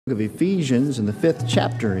Of Ephesians in the 5th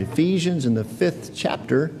chapter. Ephesians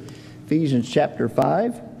chapter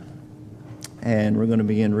 5. And we're going to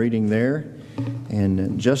begin reading there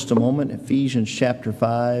in just a moment. Ephesians chapter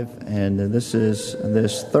 5. And this is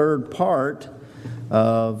this third part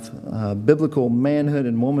of biblical manhood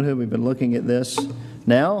and womanhood. We've been looking at this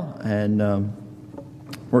now and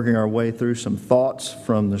working our way through some thoughts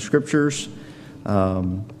from the Scriptures.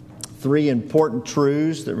 Three important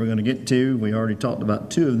truths that we're going to get to. We already talked about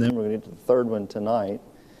two of them. We're going to get to the third one tonight.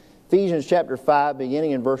 Ephesians chapter 5,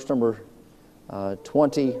 beginning in verse number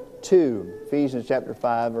 22. Ephesians chapter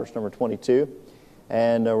 5, verse number 22.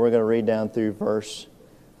 And we're going to read down through verse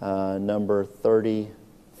number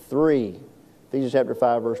 33. Ephesians chapter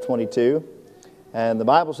 5, verse 22. And the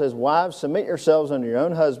Bible says, "Wives, submit yourselves unto your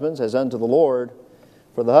own husbands as unto the Lord.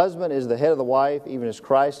 For the husband is the head of the wife, even as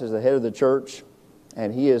Christ is the head of the church,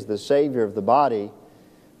 and He is the Savior of the body.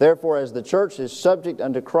 Therefore, as the church is subject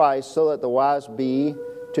unto Christ, so let the wives be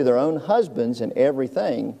to their own husbands in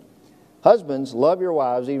everything. Husbands, love your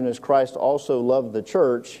wives, even as Christ also loved the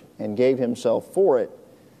church, and gave Himself for it,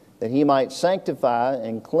 that He might sanctify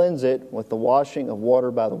and cleanse it with the washing of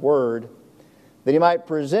water by the word, that He might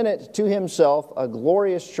present it to Himself a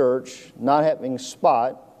glorious church, not having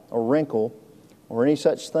spot or wrinkle or any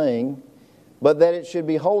such thing, but that it should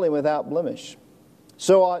be holy and without blemish.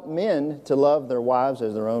 So ought men to love their wives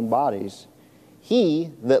as their own bodies. He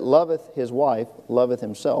that loveth his wife loveth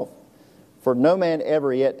himself. For no man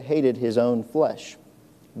ever yet hated his own flesh,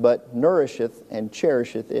 but nourisheth and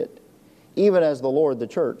cherisheth it, even as the Lord the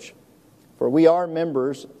church. For we are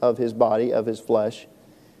members of His body, of His flesh,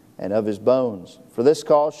 and of His bones. For this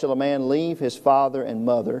cause shall a man leave his father and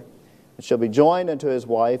mother, and shall be joined unto his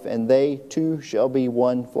wife, and they two shall be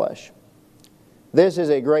one flesh. This is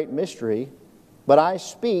a great mystery, but I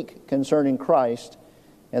speak concerning Christ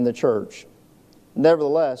and the church.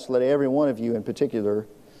 Nevertheless, let every one of you in particular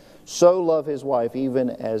so love his wife even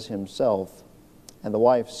as himself, and the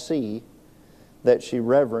wife see that she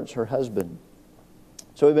reverence her husband."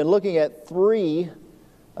 So we've been looking at three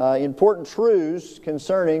important truths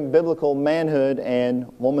concerning biblical manhood and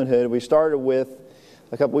womanhood. We started with,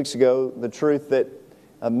 a couple weeks ago, the truth that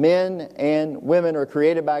men and women are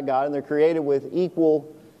created by God, and they're created with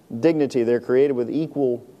equal dignity. They're created with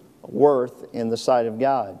equal worth in the sight of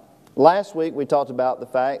God. Last week we talked about the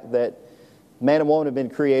fact that man and woman have been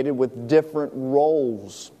created with different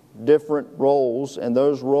roles, and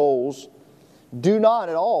those roles do not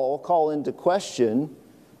at all call into question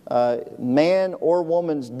man or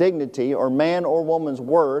woman's dignity or man or woman's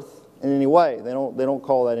worth in any way. They don't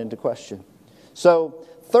call that into question. So,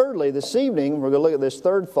 thirdly, this evening we're going to look at this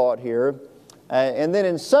third thought here, and then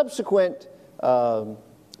in subsequent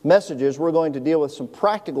messages, we're going to deal with some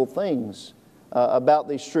practical things about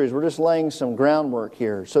these truths. We're just laying some groundwork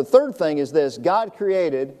here. So third thing is this: God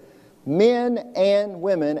created men and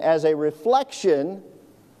women as a reflection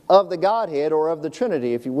of the Godhead, or of the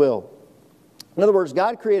Trinity, if you will. In other words,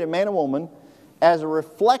 God created man and woman as a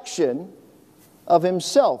reflection of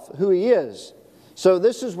Himself, who He is. So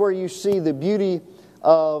this is where you see the beauty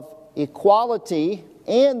of equality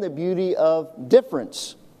and the beauty of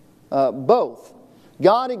difference, both.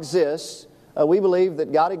 God exists. We believe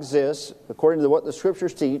that God exists, according to what the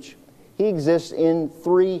Scriptures teach. He exists in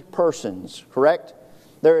three persons, correct?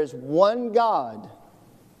 There is one God.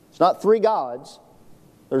 It's not three gods.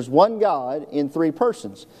 There's one God in three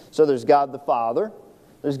persons. So there's God the Father,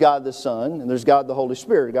 there's God the Son, and there's God the Holy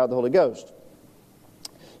Spirit, God the Holy Ghost.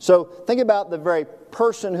 So think about the very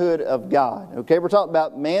personhood of God. Okay, we're talking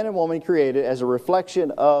about man and woman created as a reflection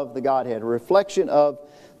of the Godhead, a reflection of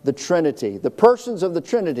the Trinity. The persons of the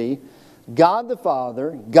Trinity, God the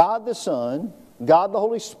Father, God the Son, God the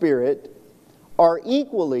Holy Spirit, are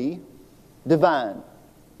equally divine.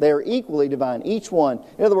 They are equally divine, each one.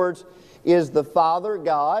 In other words, is the Father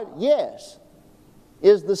God? Yes.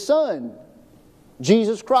 Is the Son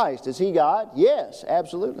Jesus Christ? Is He God? Yes,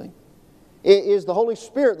 absolutely. Is the Holy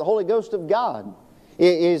Spirit, the Holy Ghost of God?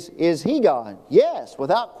 Is He God? Yes,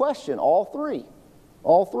 without question, all three.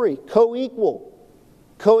 All three. Co-equal.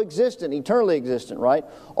 Coexistent, eternally existent, right?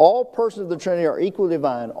 All persons of the Trinity are equally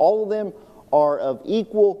divine. All of them are of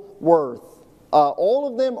equal worth. All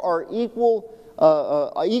of them are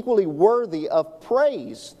equally worthy of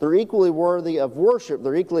praise. They're equally worthy of worship.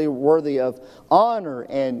 They're equally worthy of honor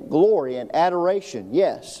and glory and adoration.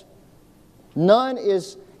 Yes. None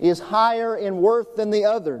is higher in worth than the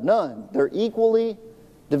other. None. They're equally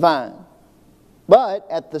divine. But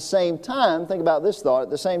at the same time, think about this thought,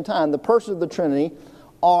 at the same time, the persons of the Trinity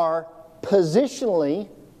are positionally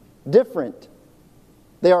different.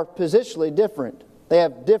 They are positionally different. They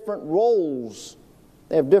have different roles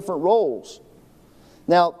They have different roles.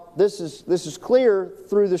 Now, this is clear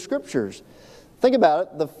through the Scriptures. Think about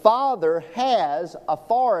it. The Father has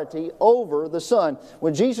authority over the Son.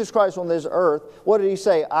 When Jesus Christ on this earth, what did He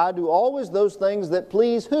say? I do always those things that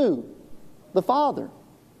please who? The Father.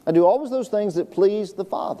 I do always those things that please the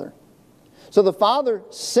Father. So the Father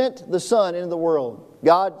sent the Son into the world.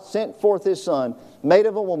 God sent forth His Son, made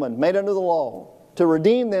of a woman, made under the law, to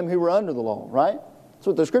redeem them who were under the law, right? That's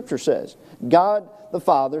what the Scripture says. God the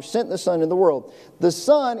Father sent the Son into the world. The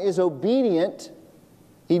Son is obedient.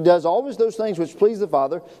 He does always those things which please the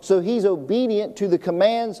Father, so He's obedient to the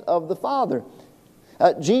commands of the Father.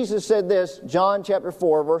 Jesus said this, John chapter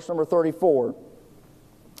 4, verse number 34.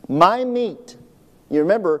 My meat. You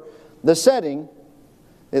remember the setting.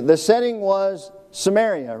 The setting was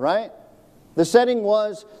Samaria, right? The setting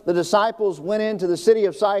was the disciples went into the city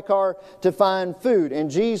of Sychar to find food.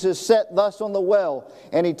 And Jesus sat thus on the well.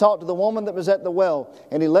 And He talked to the woman that was at the well.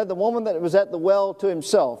 And He led the woman that was at the well to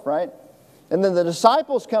Himself, right? And then the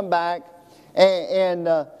disciples come back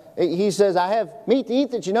and He says, I have meat to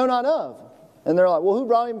eat that you know not of. And they're like, well, who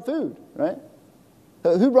brought Him food, right?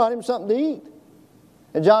 Who brought Him something to eat?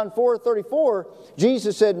 In John 4:34,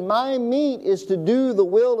 Jesus said, my meat is to do the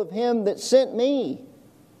will of Him that sent me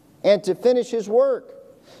and to finish His work.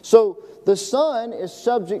 So the Son is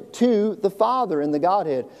subject to the Father in the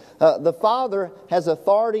Godhead. The Father has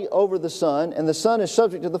authority over the Son, and the Son is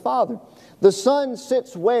subject to the Father. The Son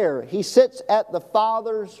sits where? He sits at the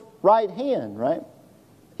Father's right hand, right?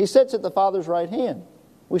 He sits at the Father's right hand.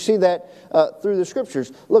 We see that through the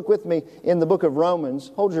Scriptures. Look with me in the book of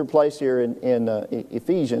Romans. Hold your place here in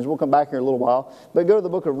Ephesians. We'll come back here in a little while. But go to the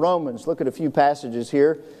book of Romans. Look at a few passages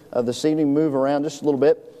here this evening. Move around just a little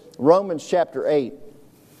bit. Romans chapter 8.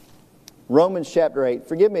 Romans chapter 8.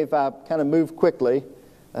 Forgive me if I kind of move quickly.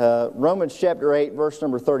 Romans chapter 8, verse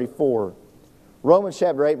number 34. Romans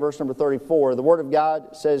chapter 8, verse number 34. The Word of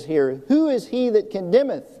God says here, who is he that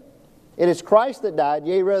condemneth? It is Christ that died,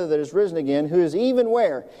 yea, rather that is risen again, who is even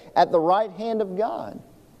where? At the right hand of God,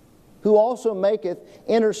 who also maketh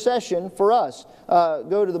intercession for us.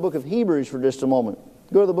 Go to the book of Hebrews for just a moment.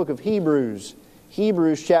 Go to the book of Hebrews.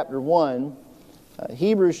 Hebrews chapter 1.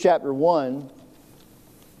 Hebrews chapter 1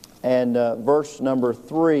 and verse number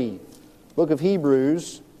 3. Book of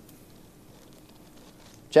Hebrews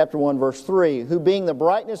chapter 1, verse 3. Who being the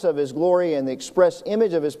brightness of His glory and the express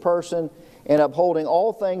image of His person, and upholding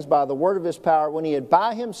all things by the word of His power, when He had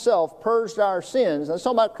by Himself purged our sins, let's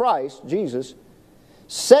talk about Christ, Jesus,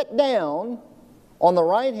 sat down on the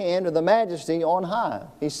right hand of the majesty on high.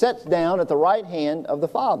 He sits down at the right hand of the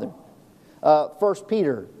Father. 1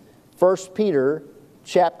 Peter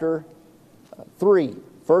chapter 3.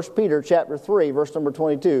 1 Peter chapter 3, verse number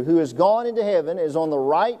 22. Who is gone into heaven, is on the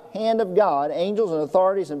right hand of God, angels and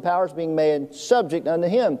authorities and powers being made subject unto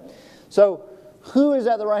Him. So, who is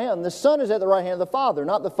at the right hand? The Son is at the right hand of the Father,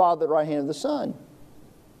 not the Father at the right hand of the Son.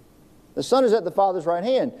 The Son is at the Father's right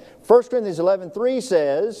hand. 1 Corinthians 11:3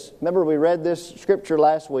 says, remember we read this scripture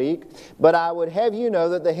last week, but I would have you know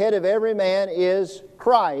that the head of every man is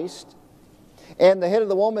Christ, and the head of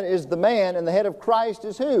the woman is the man, and the head of Christ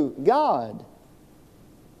is who? God.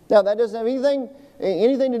 Now that doesn't have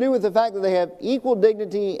anything to do with the fact that they have equal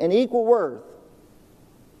dignity and equal worth.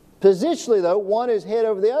 Positionally though, one is head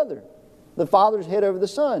over the other. The Father's head over the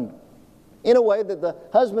Son. In a way that the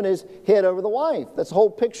husband is head over the wife. That's the whole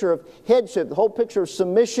picture of headship, the whole picture of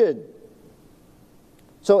submission.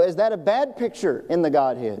 So is that a bad picture in the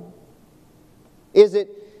Godhead? Is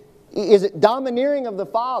it domineering of the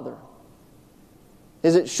Father?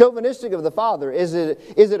 Is it chauvinistic of the Father? Is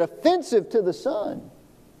it offensive to the Son?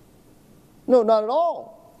 No, not at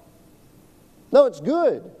all. No, it's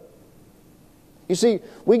good. You see,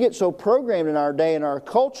 we get so programmed in our day and our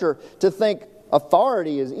culture to think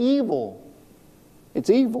authority is evil. It's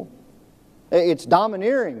evil. It's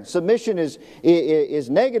domineering. Submission is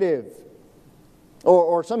negative.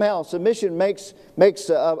 Or somehow submission makes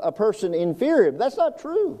a person inferior. But that's not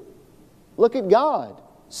true. Look at God.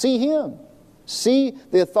 See Him. See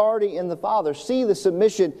the authority in the Father. See the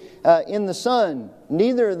submission in the Son.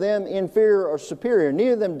 Neither of them inferior or superior.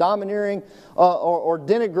 Neither of them domineering or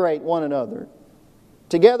denigrate one another.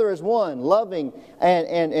 Together as one, loving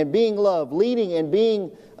and being loved, leading and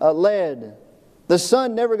being led. The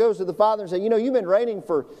Son never goes to the Father and says, you've been reigning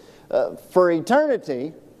for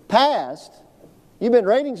eternity past. You've been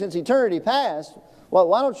reigning since eternity past. Well,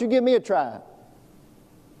 why don't you give me a try?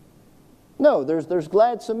 No, there's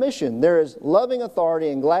glad submission. There is loving authority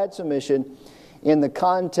and glad submission in the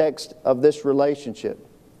context of this relationship.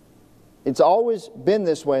 It's always been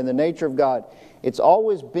this way in the nature of God. It's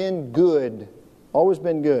always been good. Always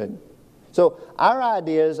been good. So our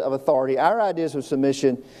ideas of authority, our ideas of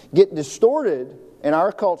submission get distorted in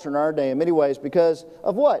our culture, in our day, in many ways because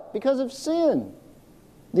of what? Because of sin.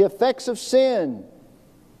 The effects of sin.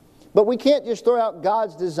 But we can't just throw out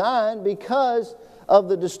God's design because of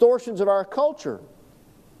the distortions of our culture.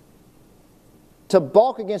 To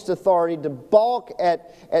balk against authority, to balk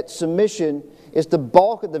at submission, is to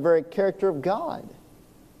balk at the very character of God.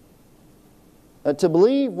 To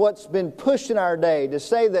believe what's been pushed in our day, to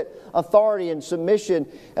say that authority and submission,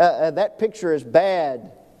 that picture is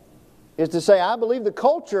bad, is to say, I believe the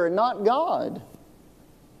culture and not God.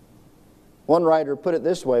 One writer put it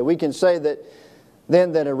this way: we can say that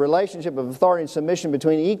a relationship of authority and submission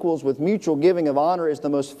between equals with mutual giving of honor is the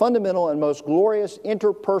most fundamental and most glorious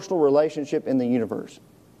interpersonal relationship in the universe.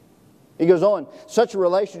 He goes on, such a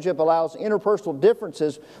relationship allows interpersonal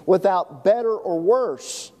differences without better or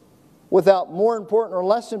worse, without more important or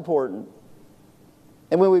less important.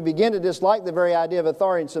 And when we begin to dislike the very idea of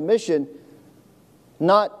authority and submission,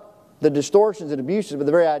 not the distortions and abuses, but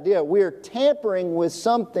the very idea, we are tampering with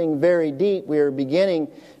something very deep. We are beginning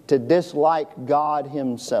to dislike God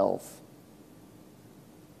Himself.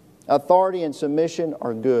 Authority and submission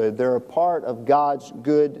are good. They're a part of God's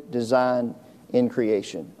good design in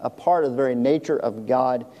creation, a part of the very nature of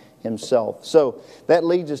God Himself. So that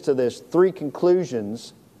leads us to this: three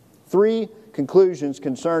conclusions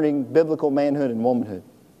concerning biblical manhood and womanhood.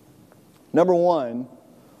 Number one,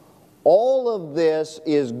 all of this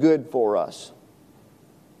is good for us.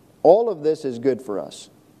 All of this is good for us.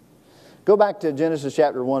 Go back to Genesis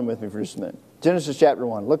chapter 1 with me for just a minute. Genesis chapter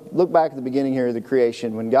 1. Look back at the beginning here of the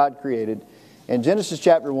creation when God created. In Genesis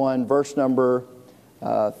chapter 1, verse number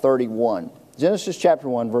 31. Genesis chapter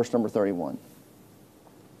 1, verse number 31.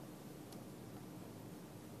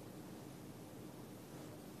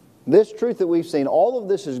 This truth that we've seen, all of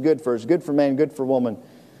this is good for us, good for man, good for woman.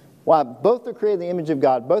 Why? Both are created in the image of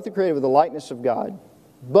God. Both are created with the likeness of God.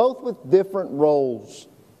 Both with different roles.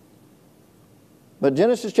 But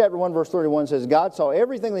Genesis chapter 1 verse 31 says, God saw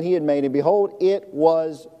everything that He had made, and behold, it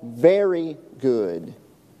was very good.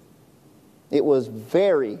 It was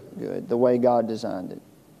very good, the way God designed it.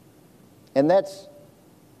 And that's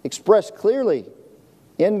expressed clearly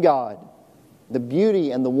in God. The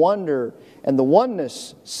beauty and the wonder and the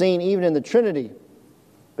oneness seen even in the Trinity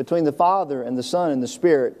between the Father and the Son and the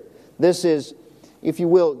Spirit. This is, if you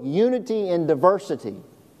will, unity in diversity.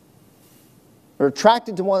 They're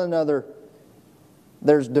attracted to one another.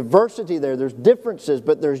 There's diversity there. There's differences,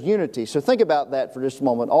 but there's unity. So think about that for just a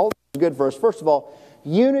moment. All this is good for us. First of all,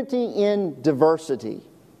 unity in diversity.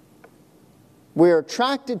 We're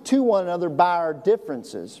attracted to one another by our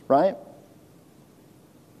differences, right?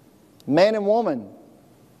 Man and woman,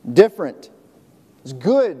 different. It's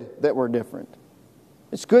good that we're different.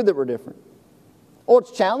 It's good that we're different. Oh,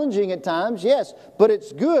 it's challenging at times, yes, but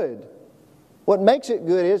it's good. What makes it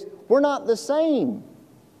good is we're not the same.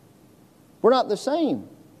 We're not the same.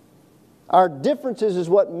 Our differences is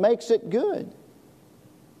what makes it good.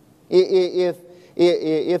 If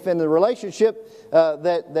in the relationship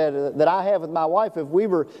that I have with my wife, if we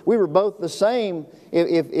were both the same,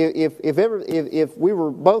 if we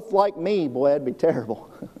were both like me, boy, that'd be terrible.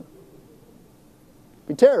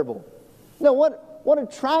 Be terrible. No, what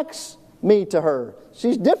attracts me to her?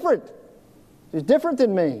 She's different. She's different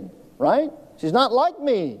than me, right? She's not like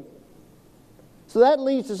me. So that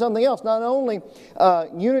leads to something else. Not only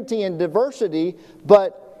unity and diversity,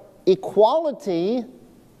 but equality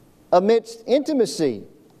amidst intimacy.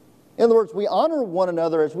 In other words, we honor one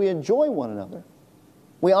another as we enjoy one another.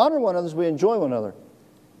 We honor one another as we enjoy one another.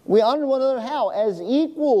 We honor one another how? As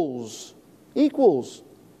equals. Equals.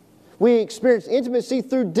 We experience intimacy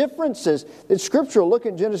through differences. It's scriptural. Look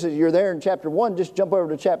at Genesis. You're there in chapter 1. Just jump over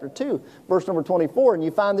to chapter 2, verse number 24, and you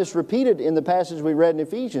find this repeated in the passage we read in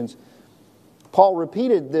Ephesians. Paul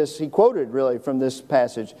repeated this. He quoted really from this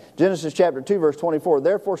passage. Genesis chapter 2, verse 24.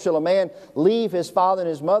 Therefore shall a man leave his father and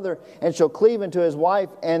his mother, and shall cleave unto his wife,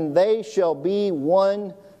 and they shall be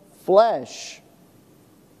one flesh.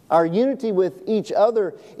 Our unity with each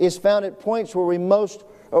other is found at points where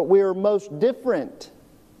we are most different.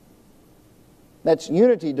 That's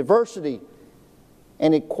unity, diversity,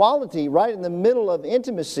 and equality right in the middle of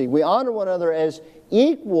intimacy. We honor one another as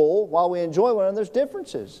equal while we enjoy one another's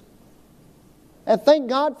differences. And thank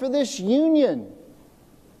God for this union.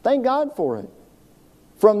 Thank God for it.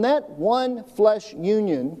 From that one flesh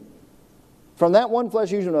union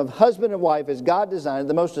of husband and wife as God designed it,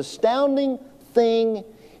 the most astounding thing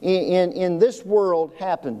in this world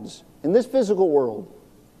happens, in this physical world.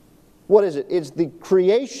 What is it? It's the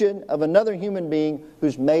creation of another human being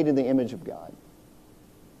who's made in the image of God.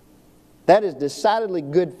 That is decidedly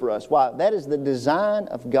good for us. Why? That is the design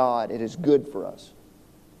of God. It is good for us.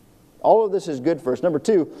 All of this is good for us. Number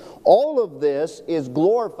two, all of this is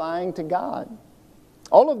glorifying to God.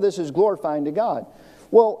 All of this is glorifying to God.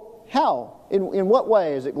 Well, how? In what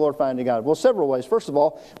way is it glorifying to God? Well, several ways. First of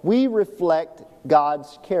all, we reflect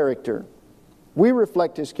God's character. We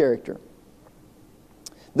reflect His character.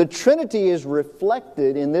 The Trinity is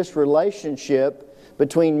reflected in this relationship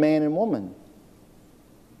between man and woman.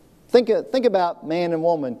 Think about man and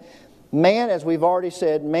woman. Man, as we've already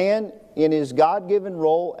said, man in his God-given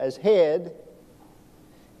role as head,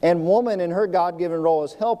 and woman in her God-given role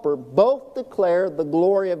as helper, both declare the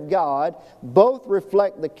glory of God, both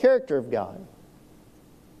reflect the character of God.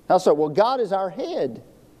 How so? Well, God is our head.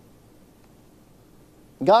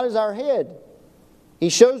 God is our head. He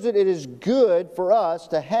shows that it is good for us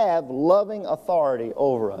to have loving authority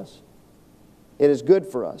over us. It is good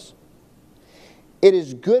for us. It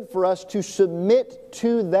is good for us to submit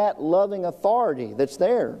to that loving authority that's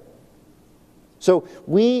there. So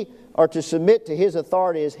we are to submit to His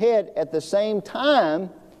authority as head, at the same time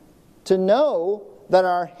to know that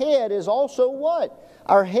our head is also what?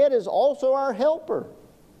 Our head is also our helper.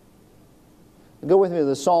 Go with me to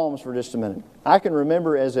the Psalms for just a minute. I can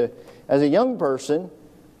remember as a young person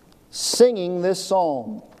singing this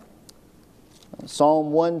psalm.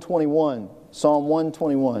 Psalm 121. Psalm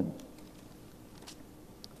 121.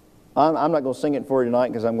 I'm not going to sing it for you tonight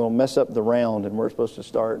because I'm going to mess up the round, and we're supposed to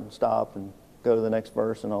start and stop and go to the next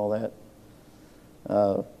verse and all that.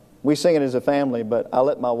 We sing it as a family, but I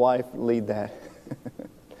let my wife lead that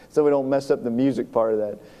so we don't mess up the music part of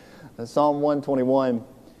that. Psalm 121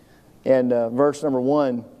 and verse number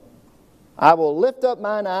 1. I will lift up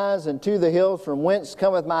mine eyes unto the hills, from whence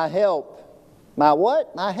cometh my help. My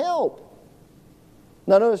what? My help.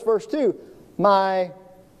 Now notice verse 2. My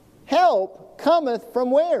help cometh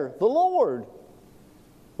from where? The Lord,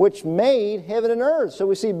 which made heaven and earth. So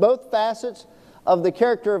we see both facets of the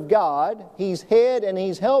character of God. He's head and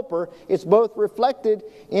He's helper. It's both reflected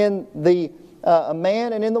in the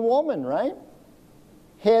man and in the woman, right?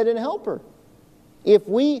 Head and helper. If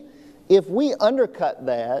we undercut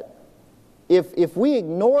that, if we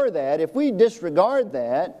ignore that, if we disregard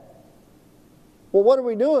that, well, what are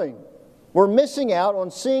we doing? We're missing out on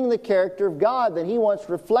seeing the character of God that He wants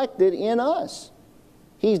reflected in us.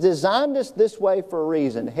 He's designed us this way for a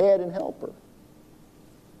reason, head and helper.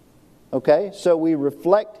 Okay, so we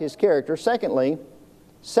reflect His character. Secondly,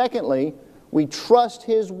 we trust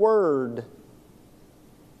His Word.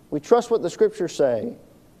 We trust what the Scriptures say.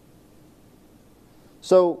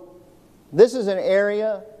 So this is an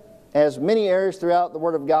area, as many areas throughout the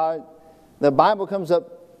Word of God, the Bible comes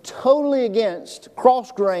up totally against,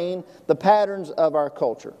 cross-grain, the patterns of our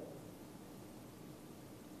culture.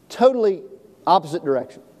 Totally opposite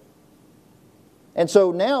direction. And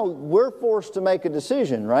so now we're forced to make a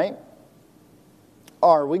decision, right?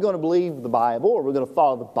 Are we going to believe the Bible? Or are we going to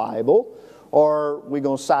follow the Bible? Or are we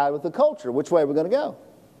going to side with the culture? Which way are we going to go?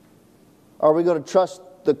 Are we going to trust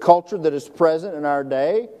the culture that is present in our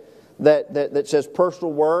day, that says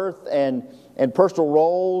personal worth and personal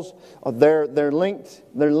roles, they're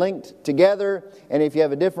linked together, and if you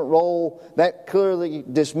have a different role, that clearly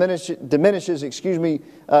diminishes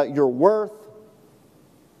your worth.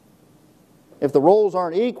 If the roles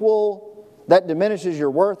aren't equal, that diminishes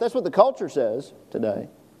your worth. That's what the culture says today.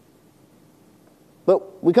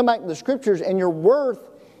 But we come back to the Scriptures, and your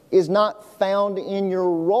worth is not found in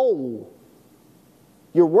your role.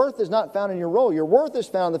 Your worth is not found in your role. Your worth is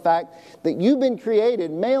found in the fact that you've been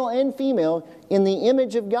created, male and female, in the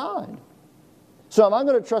image of God. So am I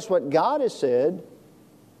going to trust what God has said,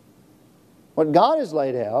 what God has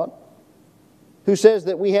laid out, who says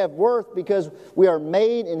that we have worth because we are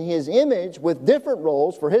made in His image with different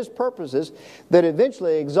roles for His purposes that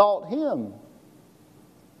eventually exalt Him?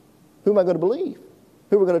 Who am I going to believe?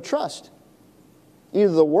 Who are we going to trust?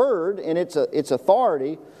 Either the Word and its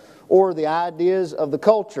authority, or the ideas of the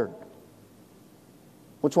culture.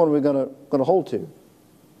 Which one are we going to hold to?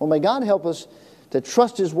 Well, may God help us to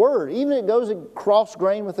trust His Word, even if it goes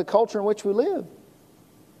cross-grain with the culture in which we live,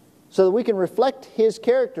 so that we can reflect His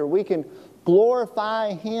character. We can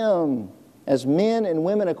glorify Him as men and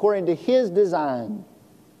women according to His design.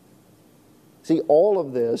 See, all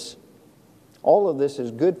of this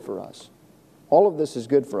is good for us. All of this is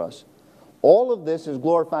good for us. All of this is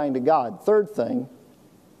glorifying to God. Third thing,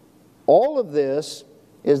 all of this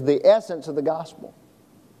is the essence of the gospel.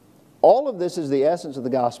 All of this is the essence of the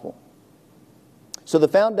gospel. So the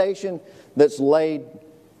foundation that's laid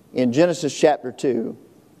in Genesis chapter 2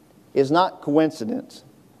 is not coincidence.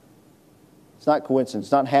 It's not coincidence.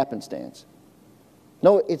 It's not happenstance.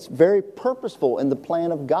 No, it's very purposeful in the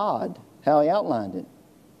plan of God, how He outlined it.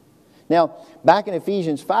 Now, back in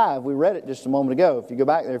Ephesians 5, we read it just a moment ago. If you go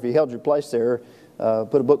back there, if you held your place there,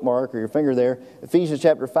 put a bookmark or your finger there. Ephesians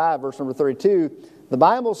chapter 5, verse number 32, the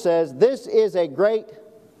Bible says, this is a great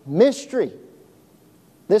mystery.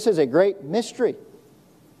 This is a great mystery.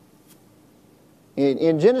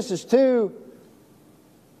 In Genesis 2,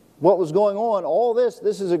 what was going on, all this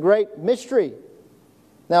is a great mystery.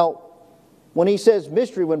 Now, when he says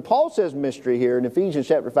mystery, when Paul says mystery here in Ephesians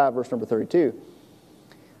chapter 5, verse number 32,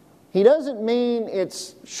 he doesn't mean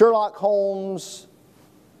it's Sherlock Holmes,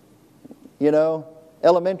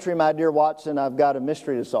 elementary, my dear Watson, I've got a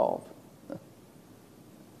mystery to solve.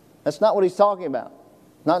 That's not what he's talking about.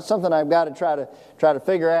 Not something I've got to try to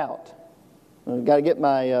figure out. I've got to get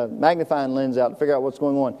my magnifying lens out to figure out what's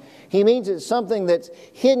going on. He means it's something that's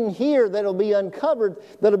hidden here that'll be uncovered,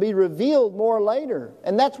 that'll be revealed more later.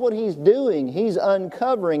 And that's what he's doing. He's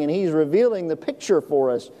uncovering and he's revealing the picture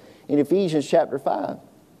for us in Ephesians chapter 5.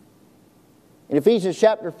 In Ephesians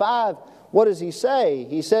chapter 5, what does he say?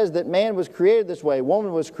 He says that man was created this way,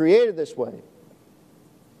 woman was created this way.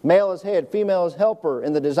 Male as head, female as helper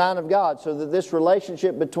in the design of God, so that this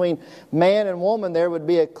relationship between man and woman, there would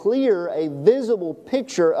be a clear, a visible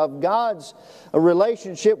picture of God's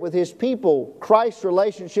relationship with His people, Christ's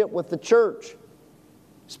relationship with the church.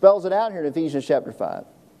 Spells it out here in Ephesians chapter 5.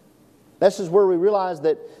 This is where we realize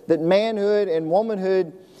that manhood and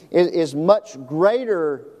womanhood is much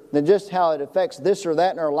greater than just how it affects this or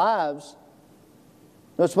that in our lives.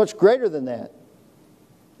 No, it's much greater than that.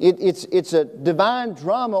 It's a divine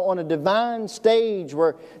drama on a divine stage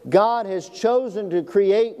where God has chosen to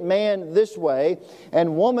create man this way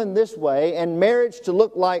and woman this way and marriage to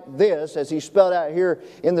look like this, as He spelled out here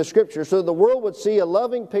in the Scripture, so the world would see a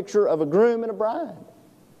loving picture of a groom and a bride.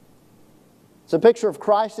 It's a picture of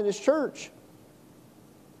Christ and His church.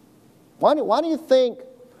 Why do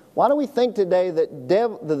we think today that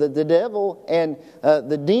the devil and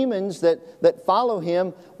the demons that follow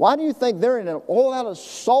him, why do you think they're in an all-out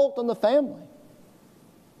assault on the family?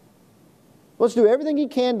 Let's do everything he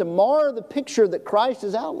can to mar the picture that Christ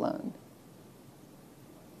has outlined.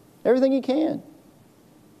 Everything he can.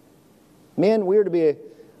 Men, we're to be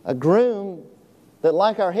a groom that,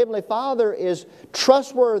 like our Heavenly Father, is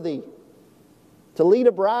trustworthy to lead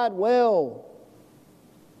a bride well.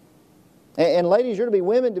 And ladies, you're to be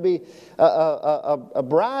women to be a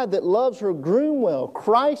bride that loves her groom well.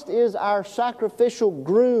 Christ is our sacrificial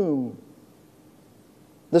groom.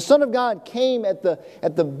 The Son of God came at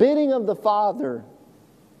the bidding of the Father.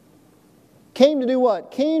 Came to do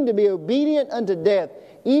what? Came to be obedient unto death.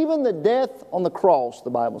 Even the death on the cross, the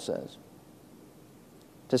Bible says.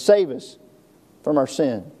 To save us from our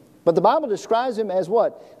sin. But the Bible describes Him as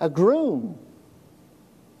what? A groom.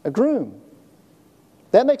 A groom.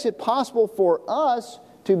 That makes it possible for us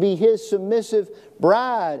to be His submissive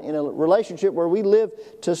bride in a relationship where we live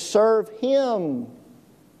to serve Him,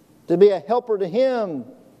 to be a helper to Him.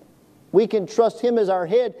 We can trust Him as our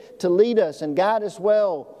head to lead us and guide us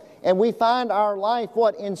well. And we find our life,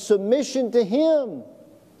 what? In submission to Him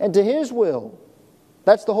and to His will.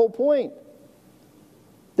 That's the whole point.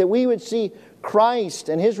 That we would see Christ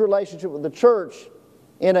and His relationship with the church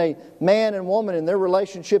in a man and woman in their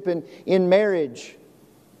relationship in marriage.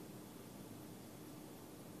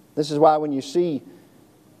 This is why when you see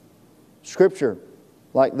Scripture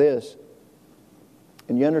like this,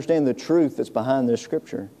 and you understand the truth that's behind this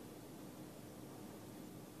Scripture,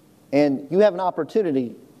 and you have an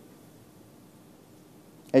opportunity,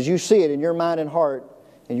 as you see it in your mind and heart,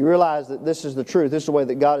 and you realize that this is the truth, this is the way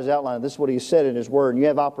that God has outlined, this is what He said in His Word, and you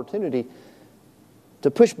have opportunity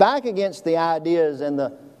to push back against the ideas and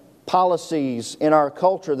the policies in our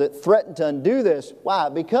culture that threaten to undo this. Why?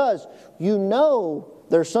 Because you know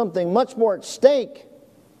there's something much more at stake.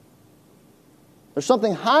 There's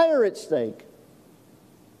something higher at stake.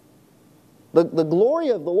 The glory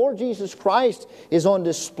of the Lord Jesus Christ is on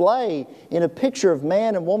display in a picture of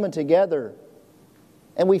man and woman together.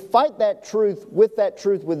 And we fight that truth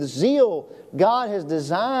with zeal. God has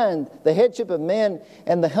designed the headship of men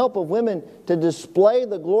and the help of women to display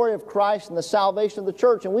the glory of Christ and the salvation of the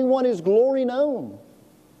church. And we want His glory known.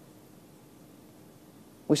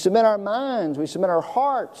 We submit our minds, we submit our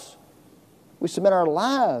hearts, we submit our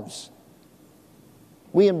lives.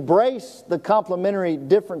 We embrace the complementary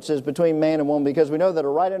differences between man and woman because we know that a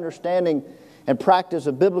right understanding and practice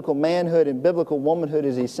of biblical manhood and biblical womanhood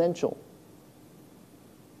is essential.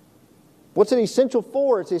 What's it essential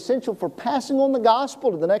for? It's essential for passing on the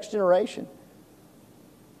gospel to the next generation.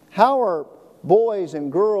 How are boys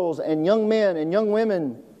and girls and young men and young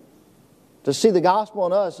women to see the gospel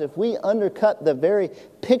in us, if we undercut the very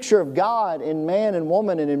picture of God in man and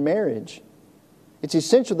woman and in marriage, it's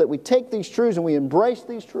essential that we take these truths and we embrace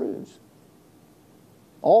these truths.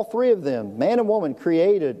 All three of them, man and woman,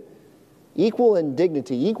 created equal in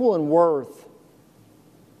dignity, equal in worth.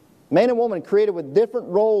 Man and woman created with different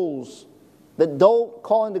roles that don't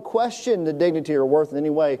call into question the dignity or worth in any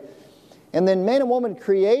way. And then man and woman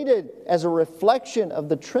created as a reflection of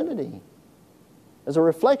the Trinity, as a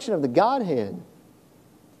reflection of the Godhead.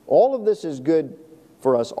 All of this is good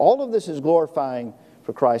for us. All of this is glorifying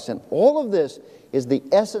for Christ. And all of this is the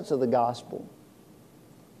essence of the gospel.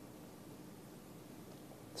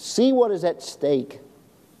 See what is at stake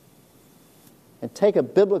and take a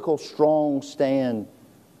biblical, strong stand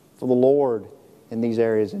for the Lord in these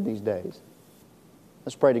areas in these days.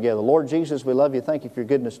 Let's pray together. Lord Jesus, we love you. Thank you for your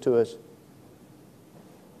goodness to us.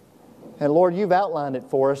 And Lord, you've outlined it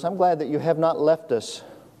for us. I'm glad that you have not left us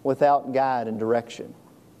without guide and direction.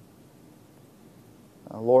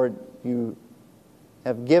 Lord, you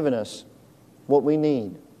have given us what we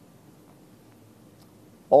need.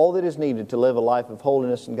 All that is needed to live a life of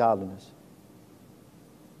holiness and godliness.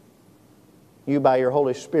 You, by your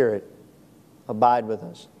Holy Spirit, abide with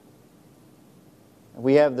us.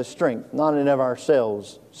 We have the strength, not in and of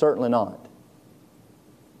ourselves, certainly not.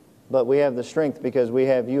 But we have the strength because we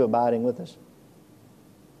have you abiding with us.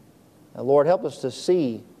 Now, Lord, help us to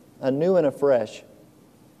see anew and afresh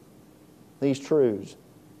these truths.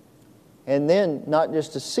 And then, not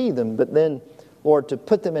just to see them, but then, Lord, to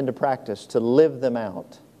put them into practice, to live them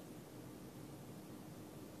out.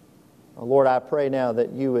 Lord, I pray now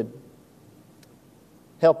that you would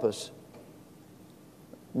help us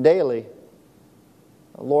daily,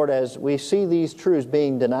 Lord, as we see these truths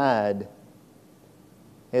being denied,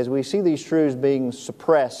 as we see these truths being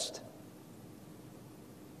suppressed.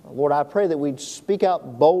 Lord, I pray that we'd speak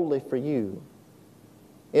out boldly for you,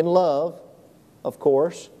 in love, of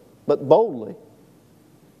course, but boldly,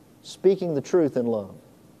 speaking the truth in love.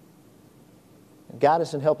 Guide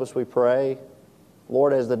us and help us, we pray.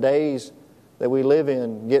 Lord, as the days that we live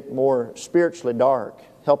in get more spiritually dark,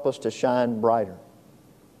 help us to shine brighter.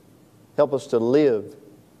 Help us to live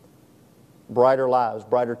brighter lives,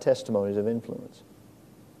 brighter testimonies of influence.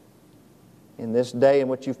 In this day in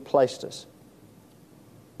which you've placed us,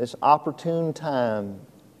 this opportune time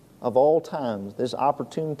of all times, this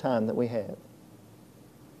opportune time that we have,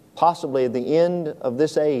 possibly at the end of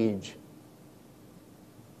this age,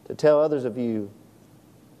 to tell others of you,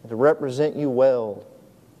 and to represent you well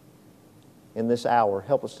in this hour.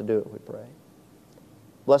 Help us to do it, we pray.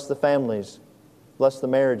 Bless the families, bless the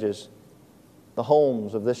marriages, the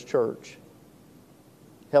homes of this church.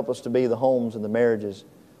 Help us to be the homes and the marriages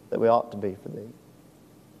that we ought to be for Thee.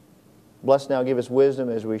 Bless now, give us wisdom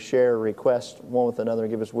as we share requests one with another.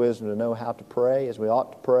 Give us wisdom to know how to pray as we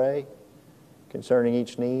ought to pray concerning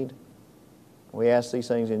each need. We ask these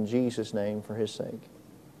things in Jesus' name for His sake.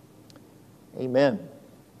 Amen.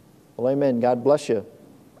 Well, amen. God bless you.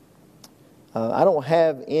 I don't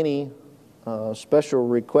have any special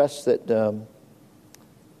requests that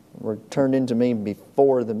were turned into me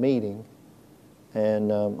before the meeting.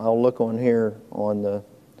 And I'll look on here on the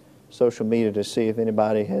social media to see if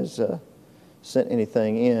anybody has sent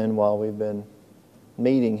anything in while we've been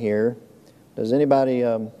meeting here. Does anybody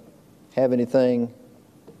have anything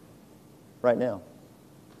right now?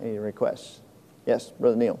 Any requests? Yes,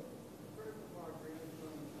 Brother Neil.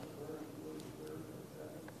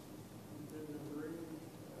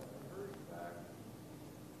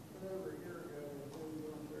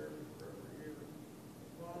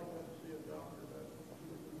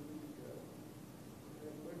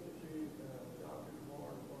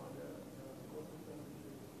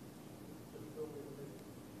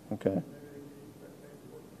 Okay.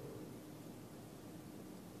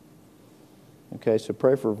 Okay, so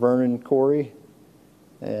pray for Vernon Corey.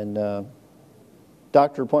 And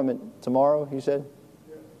doctor appointment tomorrow, you said?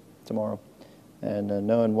 Yeah. Tomorrow. And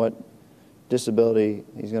knowing what disability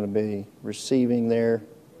he's going to be receiving there.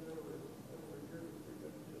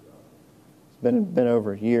 It's been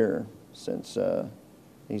over a year since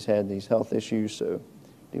he's had these health issues, so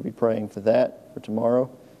you'll be praying for that for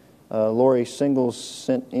tomorrow. Lori Singles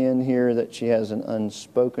sent in here that she has an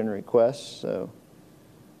unspoken request, so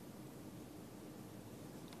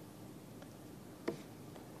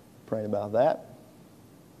praying about that.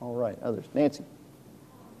 All right, others. Nancy.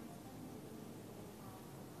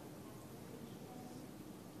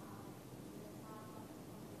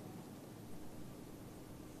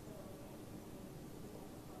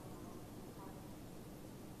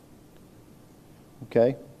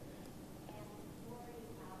 Okay.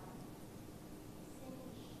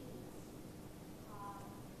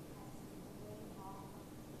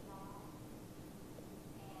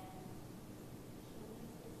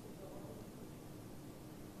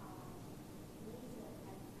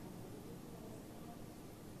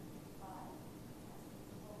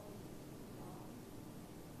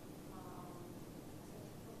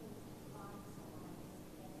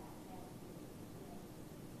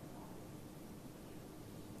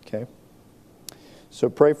 Okay. So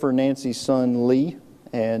pray for Nancy's son, Lee,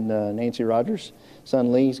 and Nancy Rogers.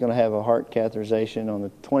 Son Lee is going to have a heart catheterization on the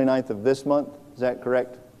 29th of this month. Is that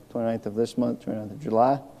correct? 29th of this month, 29th of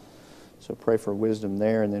July. So pray for wisdom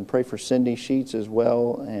there. And then pray for Cindy Sheets as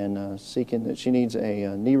well, and seeking that she needs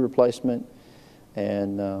a knee replacement,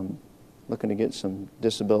 and looking to get some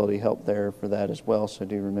disability help there for that as well. So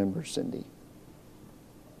do remember Cindy.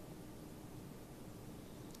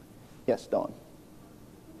 Yes, Dawn.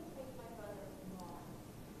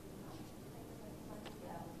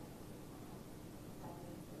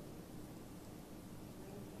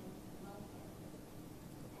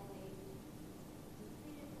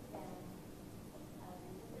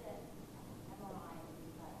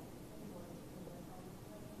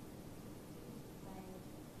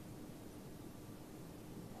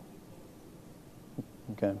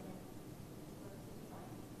 Okay.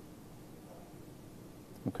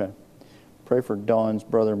 Okay. Pray for Dawn's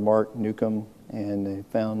brother Mark Newcomb, and they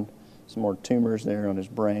found some more tumors there on his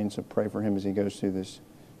brain, so pray for him as he goes through this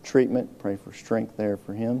treatment. Pray for strength there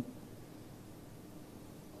for him.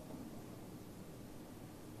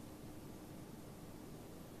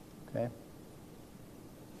 Okay.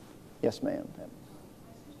 Yes, ma'am.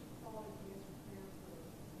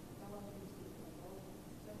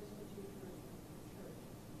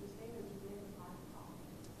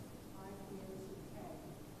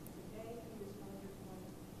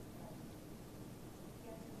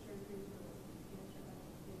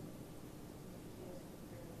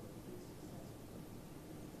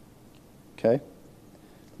 Okay.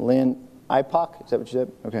 Lynn Ipock, is that what you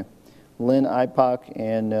said? Okay. Lynn Ipock,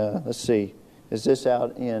 and let's see, is this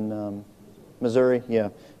out in Missouri? Yeah.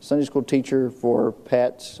 Sunday school teacher for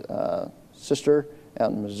Pat's sister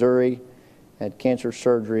out in Missouri, had cancer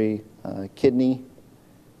surgery, kidney,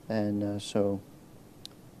 and so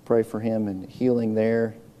pray for him and healing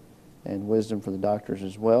there, and wisdom for the doctors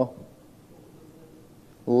as well.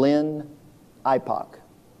 Lynn Ipock.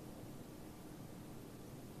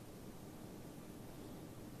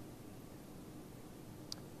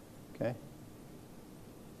 Okay.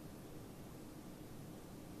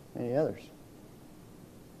 Any others?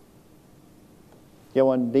 You got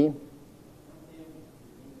one, Dean?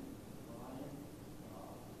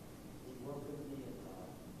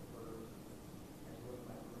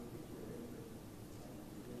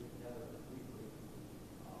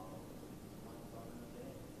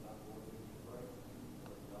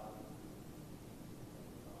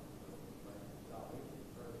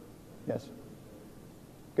 Yes.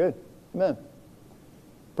 Good. Amen.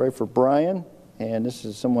 Pray for Brian, and this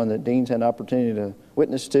is someone that Dean's had an opportunity to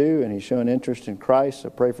witness to, and he's shown interest in Christ, so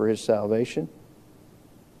pray for his salvation.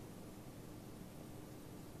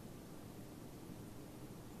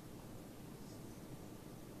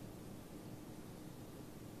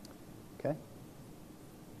 Okay.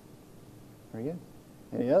 Very good.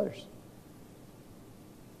 Any others?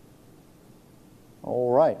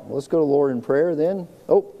 All right. Well, let's go to the Lord in prayer then.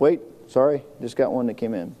 Oh, wait. Sorry. Just got one that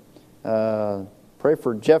came in. Pray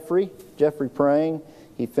for Jeffrey. Jeffrey praying.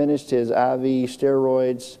 He finished his IV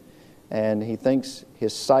steroids, and he thinks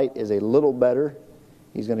his sight is a little better.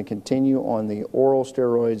 He's going to continue on the oral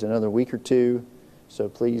steroids another week or two. So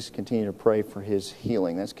please continue to pray for his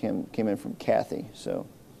healing. That came in from Kathy. So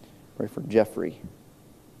pray for Jeffrey.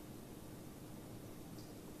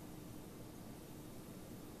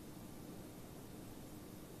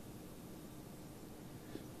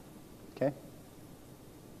 Okay.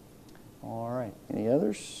 All right. Any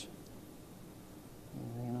others?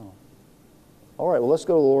 Anything else? All right. Well, let's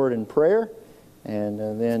go to the Lord in prayer. And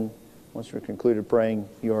then once we're concluded praying,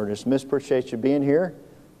 you are dismissed. Appreciate you being here.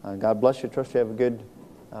 God bless you. Trust you have a good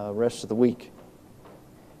rest of the week.